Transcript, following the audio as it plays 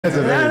That's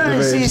a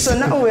very, see, so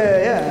now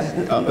we're,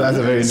 yeah. Oh, that's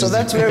a very so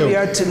that's where we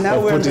are to now.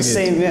 We're the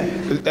same, yeah.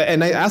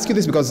 And I ask you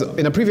this because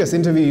in a previous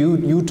interview,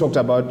 you talked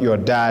about your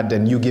dad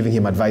and you giving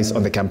him advice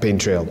on the campaign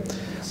trail.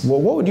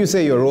 What would you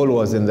say your role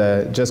was in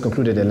the just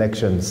concluded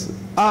elections?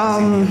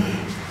 I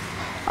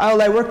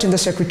worked in the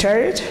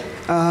secretariat.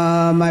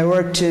 I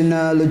worked in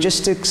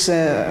logistics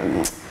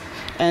and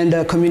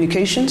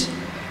communications.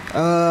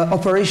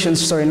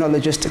 Operations, sorry, not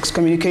logistics,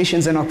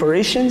 communications and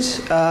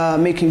operations,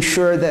 making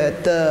sure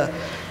that the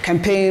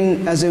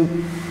campaign, as it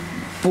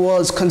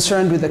was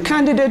concerned with the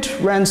candidate,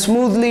 ran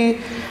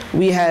smoothly.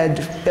 We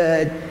had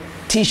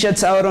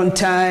T-shirts out on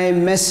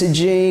time,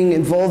 messaging,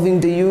 involving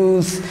the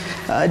youth,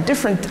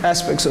 different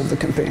aspects of the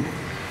campaign.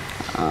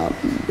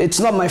 It's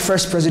not my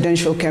first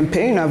presidential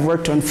campaign. I've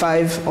worked on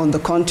 5 on the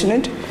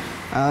continent.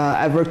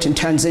 I've worked in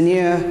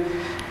Tanzania,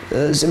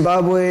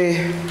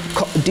 Zimbabwe,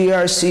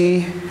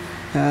 DRC,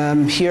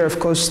 here, of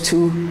course,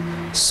 too.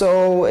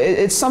 So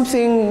it's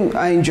something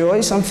I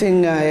enjoy,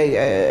 something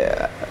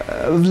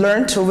I've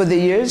learned over the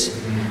years.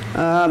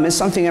 It's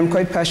something I'm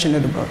quite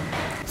passionate about.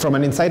 From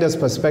an insider's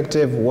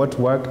perspective, what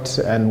worked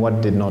and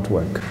what did not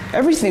work?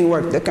 Everything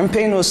worked. The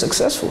campaign was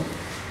successful.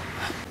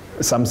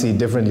 Some see it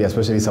differently,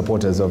 especially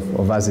supporters of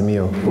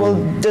Azimio. Well,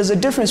 there's a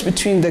difference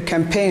between the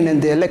campaign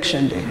and the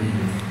election day.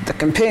 The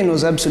campaign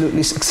was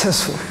absolutely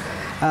successful.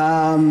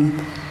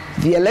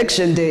 The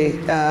election day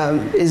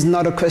is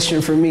not a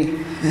question for me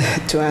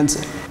to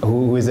answer.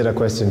 Who is it a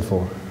question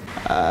for?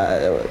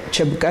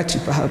 Chebukati,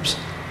 perhaps.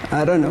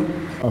 I don't know.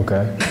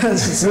 Okay.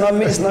 It's not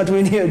me, it's not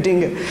Winnie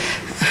Odinga.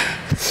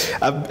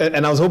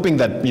 And I was hoping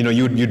that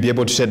you'd be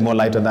able to shed more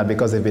light on that,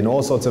 because there have been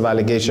all sorts of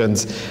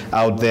allegations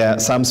out there.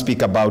 Some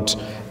speak about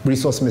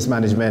resource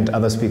mismanagement,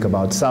 others speak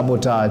about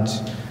sabotage,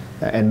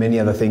 and many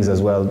other things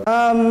as well.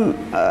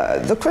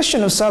 The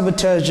question of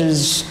sabotage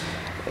is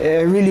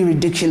really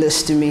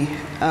ridiculous to me.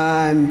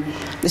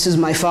 This is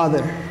my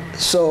father,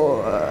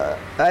 so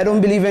I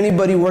don't believe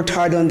anybody worked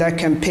harder on that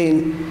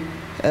campaign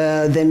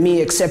than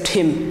me, except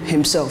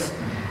himself.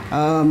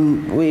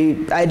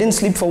 I didn't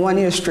sleep for 1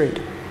 year straight.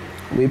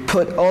 We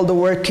put all the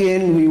work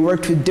in. We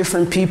worked with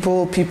different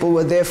people. People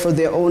were there for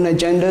their own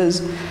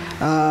agendas.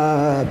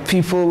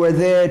 People were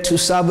there to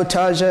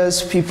sabotage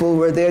us. People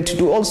were there to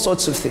do all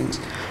sorts of things.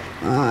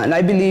 And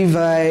I believe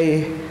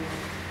I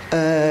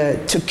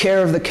took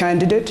care of the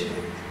candidate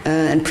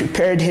and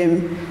prepared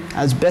him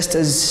as best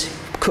as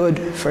could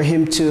for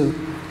him to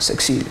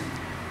succeed.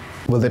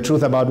 Will the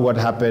truth about what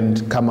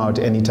happened come out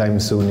anytime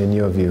soon, in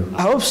your view?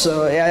 I hope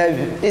so.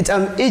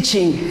 I'm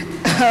itching,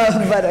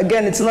 but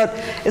again, it's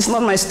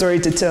not my story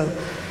to tell.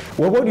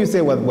 What would you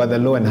say were the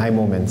low and high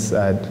moments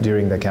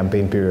during the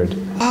campaign period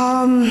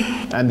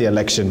and the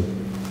election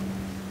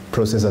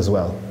process as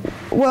well?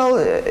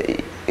 Well,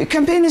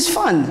 campaign is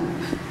fun.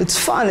 It's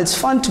fun. It's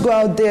fun to go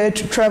out there,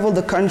 to travel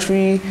the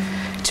country,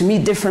 to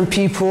meet different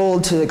people,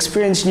 to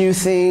experience new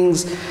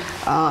things,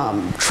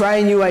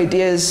 try new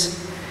ideas.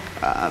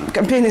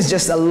 Campaign is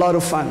just a lot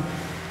of fun.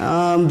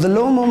 The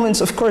low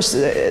moments, of course,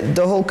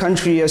 the whole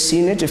country has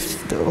seen it,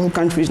 if the whole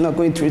country is not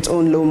going through its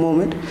own low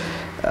moment.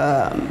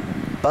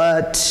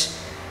 But